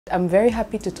I'm very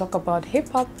happy to talk about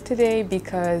hip-hop today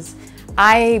because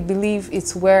I believe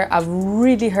it's where I've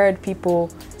really heard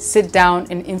people sit down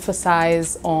and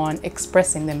emphasize on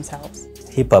expressing themselves.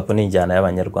 Hip-hop ni injyana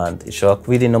y'Abanyarwanda, ishobora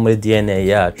kuba iri no muri DNA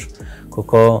yacu,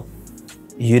 kuko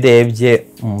iyo urebye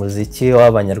umuziki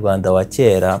w'Abanyarwanda wa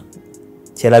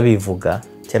kera bivuga,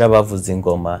 kera bavuza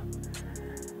ingoma,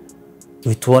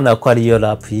 bitubona ko ariyo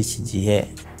rap y'iki gihe,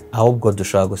 ahubwo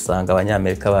dushobora gusanga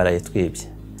Abanyamerika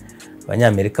barayitwibye.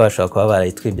 Abanyamerika bashobora kuba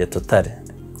barayitwibye totale,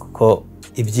 kuko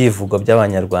ibyivugo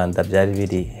by'Abanyarwanda byari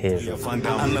biri hejuru.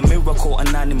 I'm a miracle,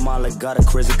 an animal, I got a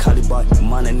crazy caliber.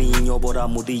 Mana ni inyobora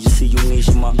muri iyi si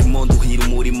y'umwijima. Imondo uhira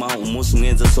umurima, umunsi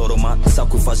mwenza soroma.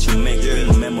 Sacrifice you make,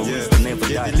 memories that never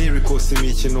die. The lyrics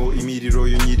imikino, imiriro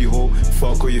yo nyiriho.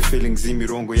 Fuck all your feelings,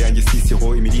 imirongo yanjye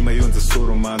sisiho. Imirima yonza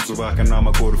soroma, nzubaka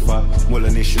n'amagorofa. Mola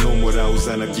nishino mora,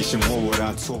 uzana byinshi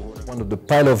nkobora. One of the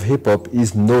part of hip-hop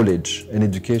is knowledge and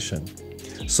education.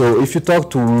 So if you talk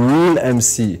to real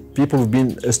MC, people who've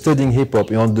been studying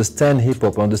hip-hop, you understand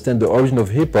hip-hop, understand the origin of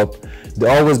hip-hop,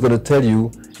 they're always going to tell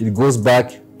you it goes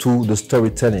back to the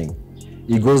storytelling.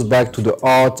 It goes back to the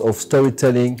art of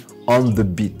storytelling on the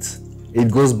beat.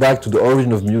 It goes back to the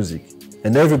origin of music.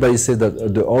 And everybody says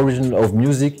that the origin of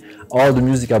music, all the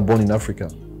music are born in Africa.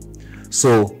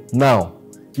 So now,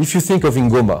 if you think of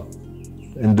Ingoma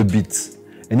and the beat,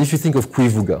 and if you think of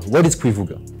Kwivuga, what is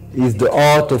Kwivuga? It's the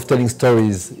art of telling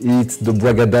stories, it's the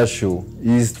braggadocio,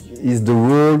 it's the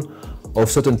role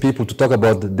of certain people to talk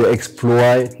about the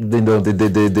exploit,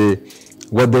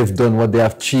 what they've done, what they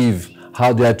have achieved,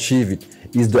 how they achieve it.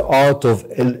 It's the art of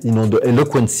the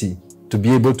eloquency, to be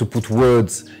able to put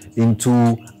words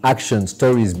into action,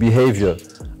 stories, behavior,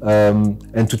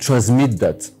 and to transmit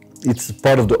that. It's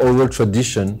part of the oral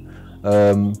tradition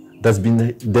that's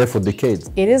been there for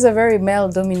decades. It is a very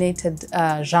male-dominated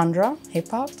genre,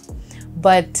 hip-hop,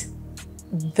 but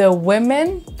the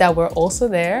women that were also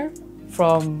there,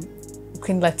 from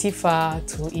Queen Latifah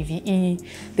to EVE,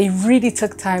 they really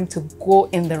took time to go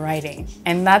in the writing.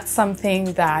 And that's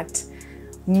something that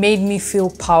made me feel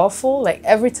powerful. Like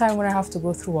every time when I have to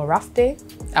go through a rough day,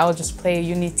 I'll just play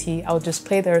Unity, I'll just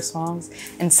play their songs,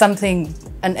 and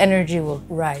an energy will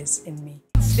rise in me.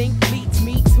 Instinct leads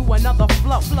me to another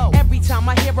flow. Every time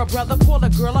I hear a brother call a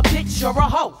girl a bitch, you're a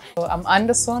hoe. So I'm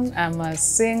Anderson. I'm a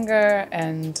singer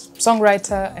and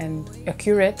songwriter and a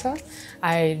curator.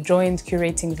 I joined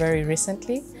curating very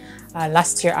recently,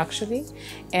 last year actually,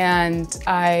 and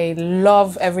I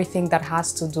love everything that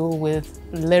has to do with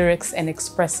lyrics and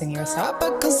expressing yourself.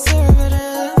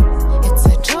 It's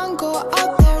a jungle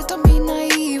out there, don't be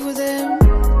naive with them.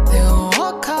 They all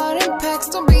walk out in packs,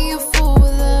 don't be a fool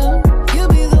with them.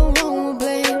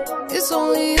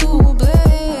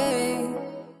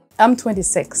 I'm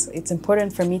 26. It's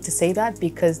important for me to say that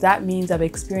because that means I'm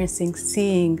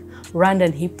seeing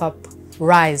Rwandan hip hop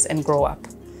rise and grow up.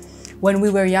 When we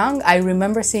were young, I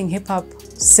remember seeing hip hop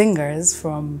singers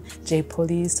from J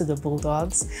Police to the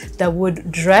Bulldogs that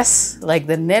would dress like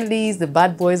the Nellies, the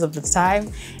bad boys of the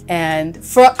time. And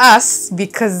for us,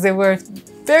 because there were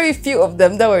very few of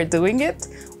them that were doing it,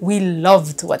 we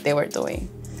loved what they were doing.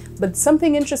 But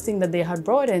something interesting that they had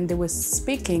brought in, they were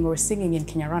speaking or singing in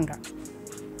Kinyarwanda.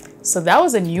 So that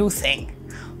was a new thing.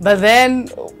 But then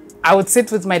I would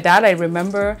sit with my dad, I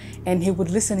remember, and he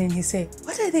would listen and he'd say,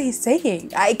 what are they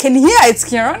saying? I can hear it's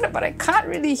Kinyarwanda, but I can't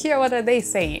really hear what are they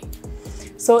saying.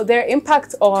 So their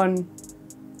impact on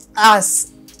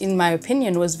us, in my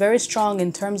opinion, was very strong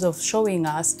in terms of showing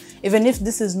us, even if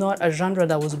this is not a genre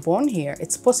that was born here,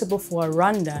 it's possible for a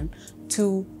Rwandan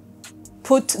to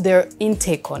put their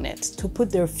intake on it, to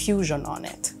put their fusion on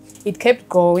it. It kept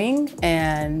going,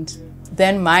 and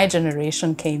then my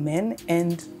generation came in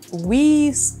and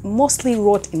we mostly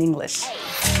wrote in English.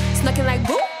 Snucking like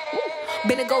boo,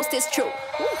 been a ghost, it's true.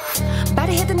 About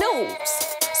to hit the news,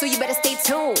 so you better stay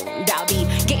tuned. I'll be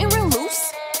getting real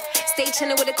loose, stay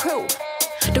chilling with the crew.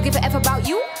 Don't give a F about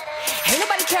you, ain't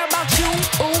nobody care about you.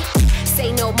 Ooh,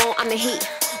 say no more, I'm the heat.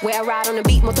 Where I ride on the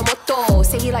beat, moto.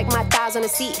 Say he like my thighs on the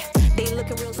seat. They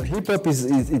looking real. Hip hop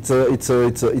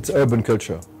it's urban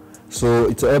culture. So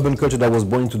it's an urban culture that was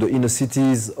born into the inner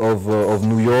cities of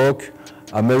New York,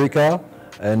 America,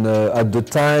 and at the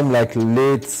time, like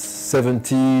late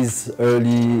 70s,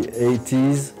 early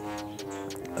 80s,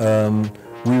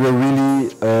 we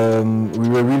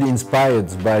were really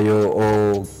inspired by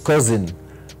our cousin,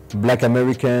 Black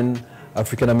American,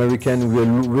 African American. We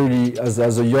were really, as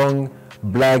a young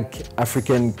Black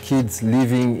African kids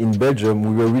living in Belgium,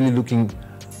 we were really looking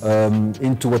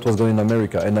into what was going on in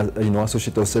America and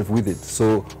associate ourselves with it.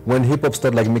 So when hip hop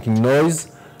started making noise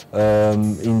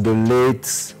in the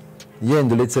late yeah, in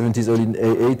the late 70s, early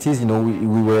 80s, you know,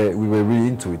 we were really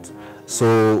into it.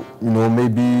 So, you know,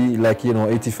 maybe like, you know,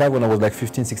 85, when I was like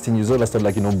 15, 16 years old, I started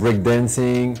like, you know,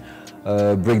 breakdancing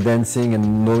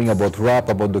and knowing about rap,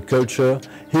 about the culture.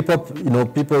 Hip hop, you know,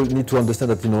 people need to understand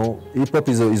that, you know, hip hop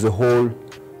is a whole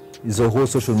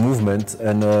social movement,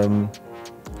 and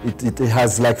it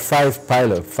has like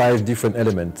five different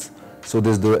elements. So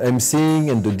there's the MCing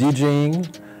and the DJing,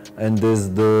 and there's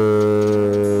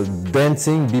the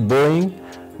dancing, b-boying,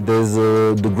 there's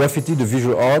the graffiti, the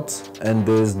visual art, and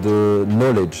there's the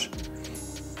knowledge.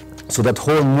 So that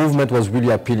whole movement was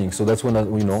really appealing. So that's when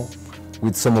you know,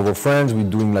 with some of our friends, we're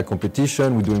doing like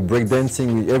competition, we're doing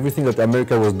breakdancing, everything that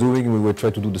America was doing, we were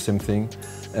trying to do the same thing.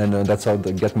 And that's how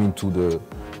that got me into the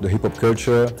hip-hop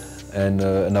culture. And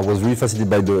I was really fascinated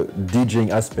by the DJing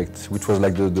aspect, which was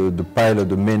like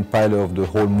the main pillar of the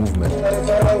whole movement.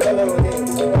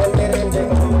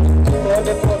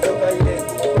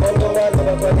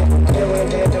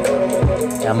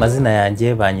 Amazina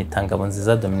yanjye banyita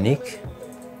Ngabonziza Dominique,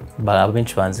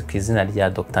 abenshi banzi ku izina rya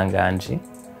Dr. Nganji.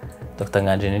 Dr.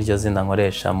 Nganji niryo zina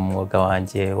nkoresha mu mwuga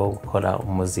wanjye wo gukora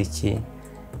umuziki.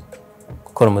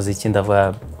 Gukora umuziki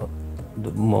ndavuga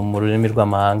mu rurimi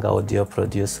rw'amahanga, audio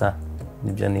producer,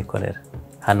 nibyo nikorera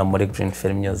hano muri Green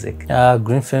Film Music.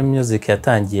 Green Film Music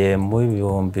yatangiye mu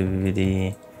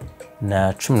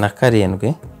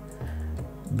 2017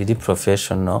 biri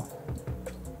professional,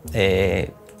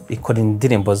 ikora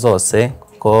indirimbo zose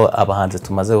kuko abahanzi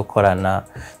tumaze gukorana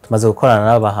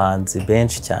n'abahanzi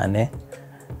benshi cyane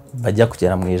bajya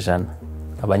kugera mu 100,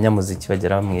 abanyamuziki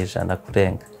bagera mu 100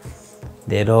 kurenga.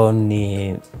 Rero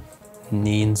ni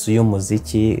inzu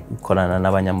y'umuziki ikorana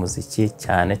n'abanyamuziki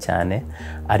cyane,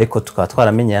 ariko tukaba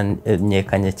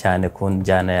twaramenyekanye cyane ku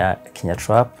njyana ya Kenya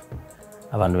Trap,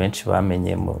 abantu benshi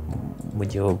bamenye mu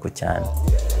gihugu cyane.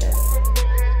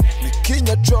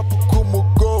 Kenya Trap ku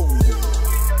mugongo,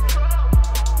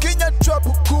 Kenya Trap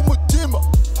ku mutima,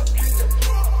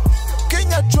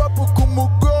 Kenya Trap ku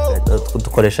mugongo.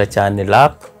 Dukoresha cyane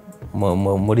rap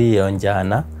muri iyo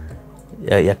njyana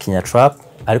ya Kenya Trap,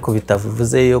 ariko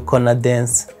bitavuze yuko na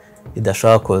dance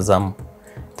idashobora kozamo.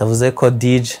 Bitavuze ko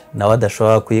DJ nawe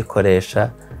adashobora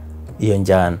kuyikoresha iyo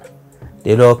njyana.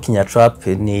 Rero Kenya Trap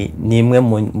ni imwe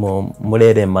muri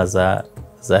elema za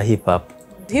hip hop.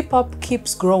 Hip hop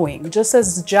keeps growing. Just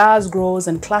as jazz grows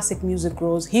and classic music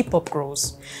grows, hip hop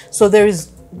grows. So there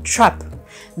is trap,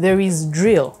 there is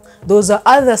drill. Those are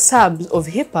other subs of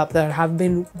hip hop that have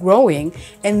been growing,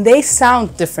 and they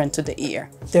sound different to the ear.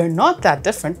 They're not that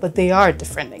different, but they are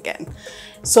different again.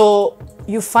 So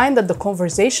you find that the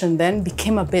conversation then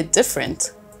became a bit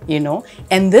different, you know?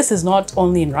 And this is not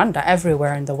only in Rwanda,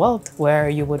 everywhere in the world, where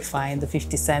you would find the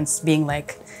 50 Cents being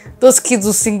like, those kids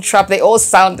who sing trap, they all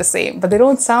sound the same, but they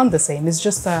don't sound the same. It's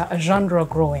just a genre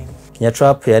growing. Kenya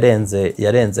Trap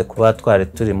yarenze kuba twari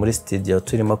turi muri studio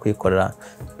turimo kwikorera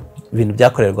ibintu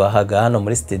byakorerwa hano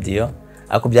muri studio,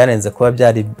 ako byarenze kuba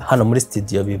byari hano muri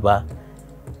studio biba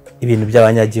ibintu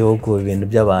by'abanyagihugu, ibintu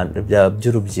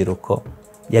by'urubyiruko.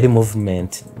 Yari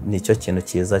movement, nicyo kintu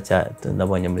cyiza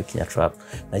nabonye muri Kenya Trap.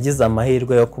 Nagize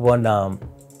amahirwe yo kubona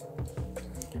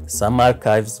some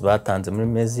archives batanze muri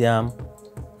museum,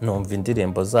 numva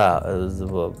indirimbo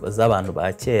z'abantu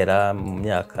ba kera mu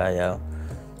myaka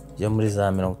yo muri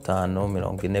za 50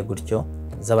 40 gutyo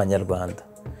z'abanyarwanda.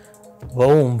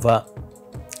 Bawumva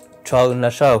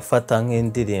nashaka gufata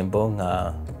nk'indirimbo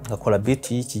nkakora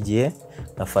beat y'iki gihe,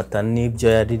 ngafata n'ibyo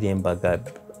yaririmbaga,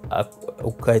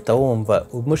 ukahita wumva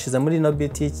umushize muri no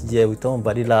beat y'iki gihe uhita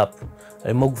wumva ari rap,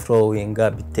 arimo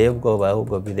guflowinga biteye ubwoba,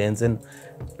 ahubwo birenze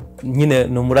nyine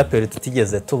n'umuraperi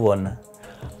tutigeze tubona.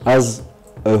 As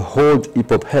a whole hip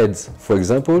hop heads, for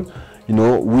example, you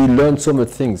know, we learn so much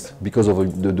things because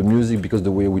of the music, because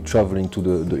the way we're traveling to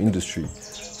the industry.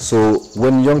 So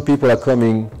when young people are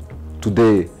coming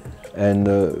today, and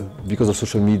because of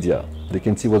social media, they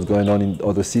can see what's going on in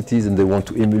other cities, and they want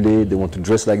to emulate, they want to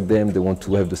dress like them, they want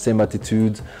to have the same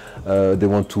attitudes, they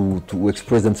want to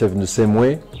express themselves in the same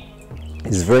way.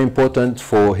 It's very important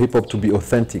for hip hop to be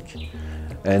authentic,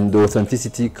 and the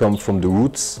authenticity comes from the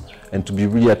roots, and to be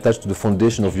really attached to the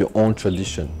foundation of your own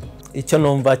tradition. Icyo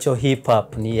numva cyo hip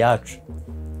hop ni yacu,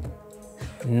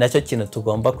 nacyo kintu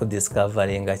tugomba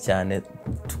kudiscoveringa cyane,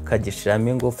 tukagishiramo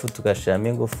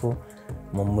ingufu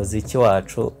mu muziki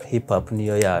wacu. Hip hop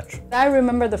niyo yacu. I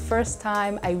remember the first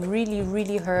time I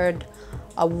really heard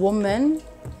a woman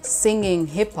singing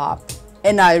hip hop,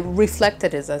 and I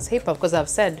reflected it as hip hop, because I've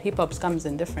said hip hop comes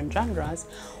in different genres,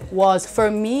 was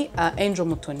for me Angel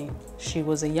Mutoni. She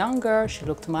was a young girl, she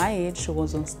looked my age, she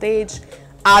was on stage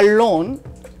alone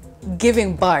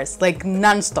giving bars, like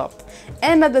non-stop.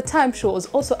 And at the time, she was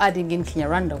also adding in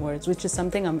Kinyarwanda words, which is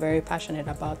something I'm very passionate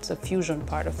about, the fusion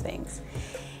part of things.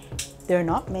 There are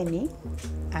not many.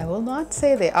 I will not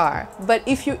say they are. But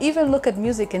if you even look at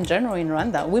music in general in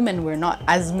Rwanda, women were not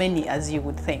as many as you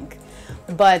would think.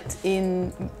 But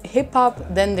in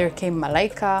hip-hop, then there came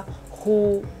Malaika,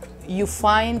 who you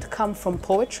find come from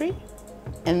poetry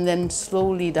and then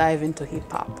slowly dive into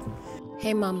hip-hop.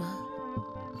 Hey mama,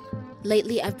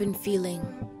 lately I've been feeling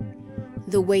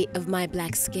the weight of my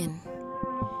black skin.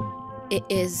 It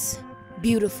is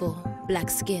beautiful black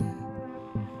skin,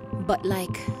 but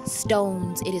like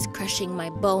stones, it is crushing my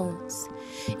bones.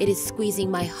 It is squeezing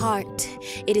my heart.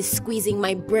 It is squeezing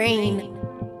my brain.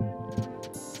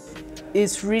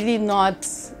 It's really not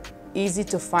easy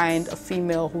to find a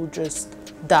female who just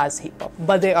does hip-hop,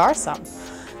 but there are some.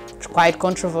 Quite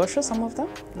controversial, some of them,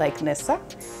 like Nessa,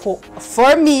 who,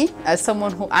 for me, as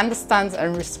someone who understands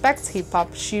and respects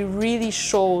hip-hop, she really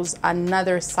shows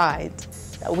another side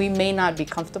that we may not be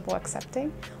comfortable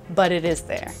accepting, but it is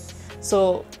there.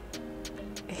 So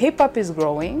hip-hop is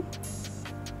growing,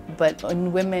 but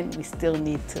in women, we still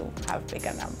need to have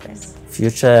bigger numbers.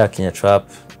 Future ya Kenya Trap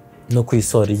no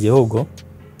kwisohora igihugu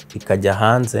ikajya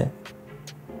hanze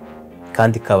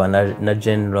kandi ikaba na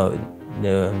general,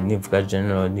 nivuga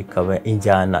general, ikaba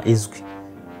injyana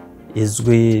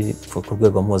izwi ku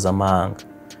rwego mpuzamahanga,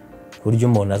 buryo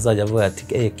umuntu azajya avuga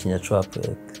ati Kenya Trap,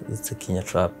 it's a Kenya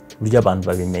Trap, buryo abantu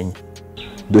babimenya.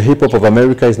 The hip hop of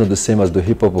America is not the same as the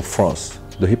hip hop of France.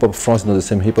 The hip hop of France is not the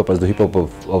same hip hop as the hip hop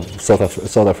of South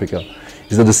Africa.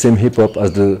 It's not the same hip hop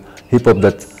as the hip hop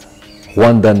that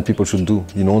Rwandan people should do.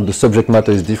 You know, the subject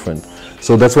matter is different.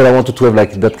 So that's what I wanted to have,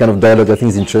 like that kind of dialogue. I think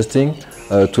is interesting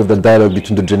to have that dialogue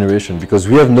between the generation, because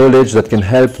we have knowledge that can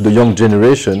help the young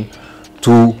generation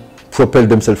to propel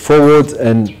themselves forward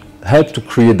and help to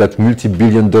create that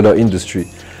multi-billion-dollar industry.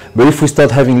 But if we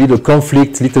start having little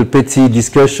conflict, little petty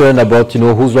discussion about, you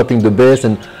know, who's rapping the best,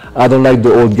 and I don't like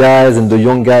the old guys, and the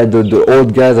young guy, the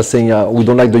old guys are saying we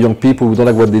don't like the young people, we don't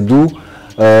like what they do.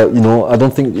 You know, I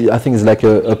think it's like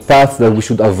a path that we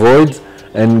should avoid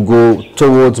and go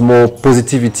towards more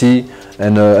positivity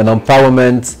and an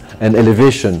empowerment and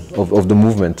elevation of the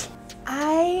movement.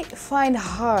 I find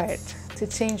hard to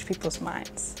change people's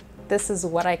minds. This is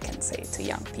what I can say to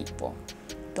young people.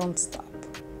 Don't stop.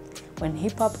 When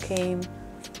hip-hop came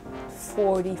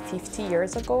 40, 50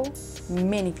 years ago,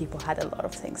 many people had a lot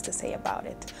of things to say about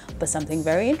it. But something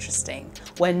very interesting,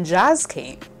 when jazz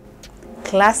came,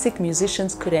 classic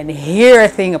musicians couldn't hear a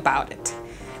thing about it.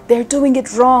 They're doing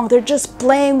it wrong. They're just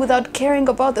playing without caring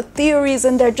about the theories,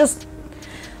 and they're just...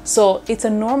 So it's a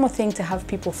normal thing to have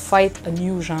people fight a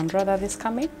new genre that is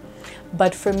coming.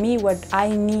 But for me, what I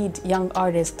need young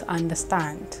artists to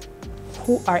understand,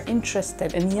 who are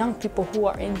interested, and young people who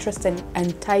are interested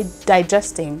in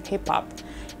digesting hip-hop,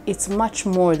 it's much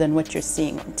more than what you're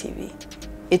seeing on TV.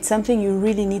 It's something you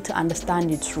really need to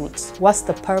understand its roots. What's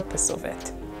the purpose of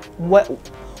it?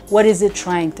 What is it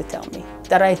trying to tell me?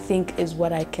 That I think is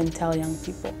what I can tell young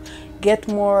people. Get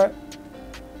more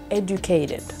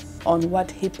educated on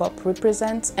what hip-hop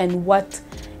represents and what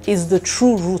is the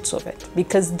true roots of it,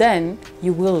 because then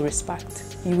you will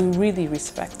respect. You will really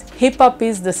respect. Hip-hop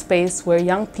is the space where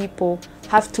young people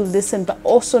have to listen, but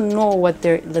also know what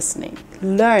they're listening.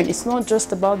 Learn. It's not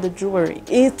just about the jewelry.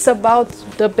 It's about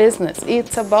the business.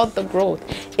 It's about the growth.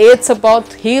 It's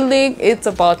about healing. It's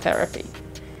about therapy.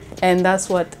 And that's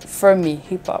what, for me,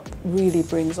 hip-hop really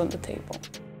brings on the table.